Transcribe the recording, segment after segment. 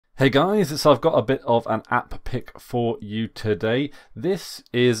Hey guys, so I've got a bit of an app pick for you today. This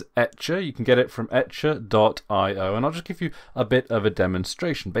is Etcher. You can get it from etcher.io, and I'll just give you a bit of a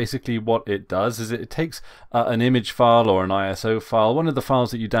demonstration. Basically what it does is it takes an image file or an ISO file, one of the files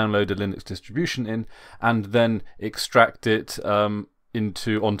that you download a Linux distribution in, and then extract it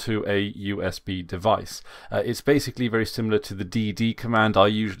onto a USB device. It's basically very similar to the dd command. I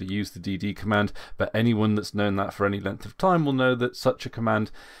usually use the dd command, but anyone that's known that for any length of time will know that such a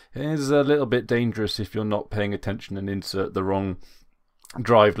command is a little bit dangerous if you're not paying attention and insert the wrong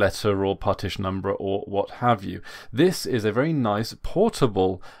drive letter or partition number or what have you. This is a very nice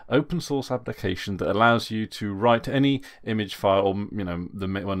portable open source application that allows you to write any image file, or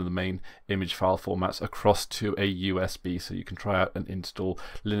one of the main image file formats, across to a USB, so you can try out and install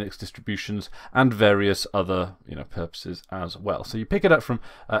Linux distributions and various other purposes as well. So you pick it up from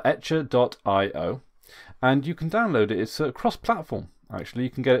etcher.io, and you can download it. It's cross-platform. Actually, you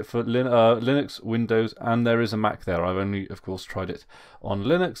can get it for Linux, Windows, and there is a Mac there. I've only, of course, tried it on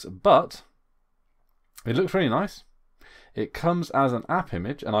Linux, but it looks really nice. It comes as an app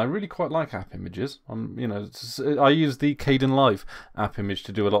image, and I really quite like app images. I use the Kdenlive app image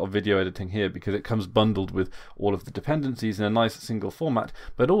to do a lot of video editing here because it comes bundled with all of the dependencies in a nice single format.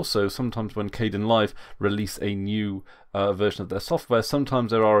 But also, sometimes when Kdenlive release a new version of their software,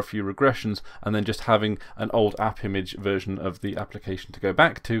 sometimes there are a few regressions, and then just having an old app image version of the application to go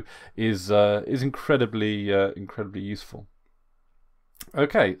back to is incredibly useful.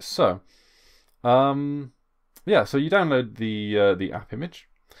 Okay, so yeah, so you download the app image.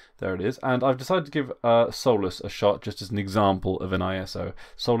 There it is, and I've decided to give Solus a shot just as an example of an ISO.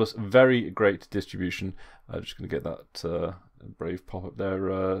 Solus, very great distribution. I'm just going to get that brave pop-up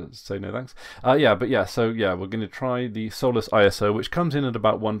there, say no thanks. So we're going to try the Solus ISO, which comes in at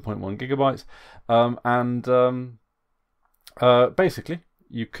about 1.1 gigabytes, basically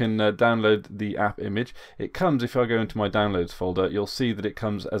you can download the app image. It comes, if I go into my downloads folder, you'll see that it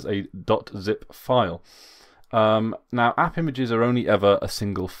comes as a .zip file. Now, app images are only ever a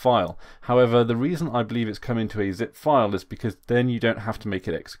single file. However, the reason I believe it's come into a zip file is because then you don't have to make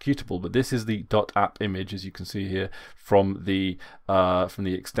it executable. But this is the .app image, as you can see here from the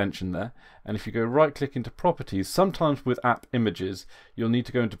extension there. And if you go right-click into Properties, sometimes with app images, you'll need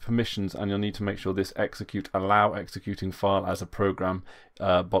to go into Permissions, and you'll need to make sure this Allow Executing File as a Program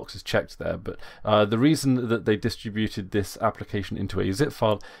box is checked there. But the reason that they distributed this application into a zip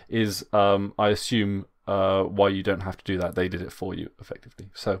file is, I assume, why you don't have to do that. They did it for you effectively.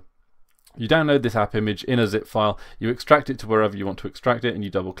 So you download this app image in a zip file, you extract it to wherever you want to extract it, and you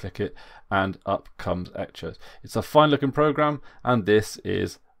double click it, and up comes Etcher. It's a fine looking program, and this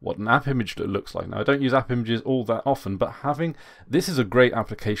is what an app image looks like. Now, I don't use app images all that often, but this is a great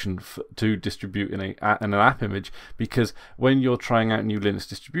application to distribute in an app image, because when you're trying out new Linux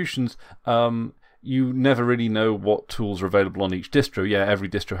distributions, you never really know what tools are available on each distro. Yeah, every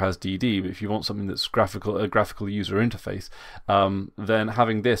distro has DD, but if you want something that's a graphical user interface, then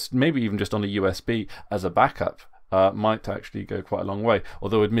having this, maybe even just on a USB as a backup, might actually go quite a long way.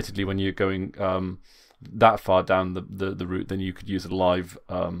 Although, admittedly, when you're going that far down the route, then you could use a live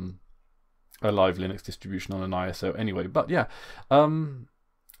Linux distribution on an ISO anyway. But yeah,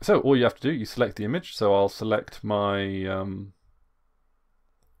 so all you have to do, you select the image. So I'll select my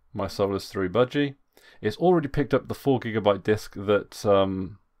my Solus 3 budgie. It's already picked up the 4 gigabyte disk that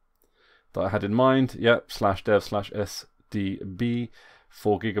I had in mind. Yep, /dev/sdb,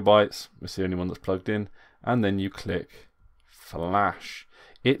 4 gigabytes. It's the only one that's plugged in. And then you click flash.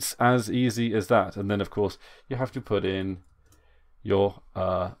 It's as easy as that. And then, of course, you have to put in your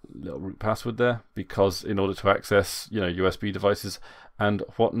little root password there, because in order to access USB devices and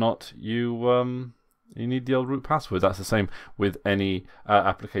whatnot, you need the old root password. That's the same with any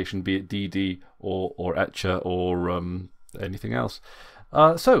application, be it DD or Etcher or anything else.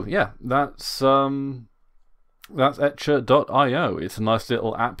 So yeah, that's etcher.io. It's a nice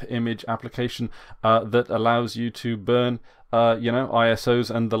little app image application that allows you to burn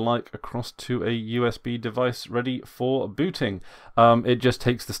ISOs and the like across to a USB device ready for booting. It just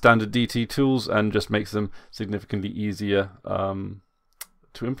takes the standard DT tools and just makes them significantly easier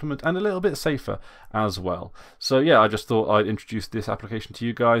to implement, and a little bit safer as well. So yeah, I just thought I'd introduce this application to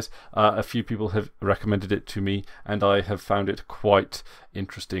you guys. A few people have recommended it to me, and I have found it quite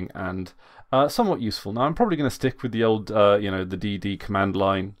interesting and somewhat useful. Now, I'm probably going to stick with the old the DD command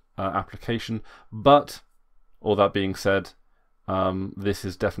line application, but all that being said, this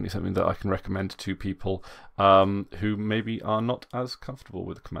is definitely something that I can recommend to people who maybe are not as comfortable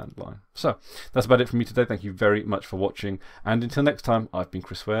with the command line. So that's about it for me today. Thank you very much for watching, and until next time, I've been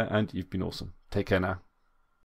Chris Ware, and you've been awesome. Take care now.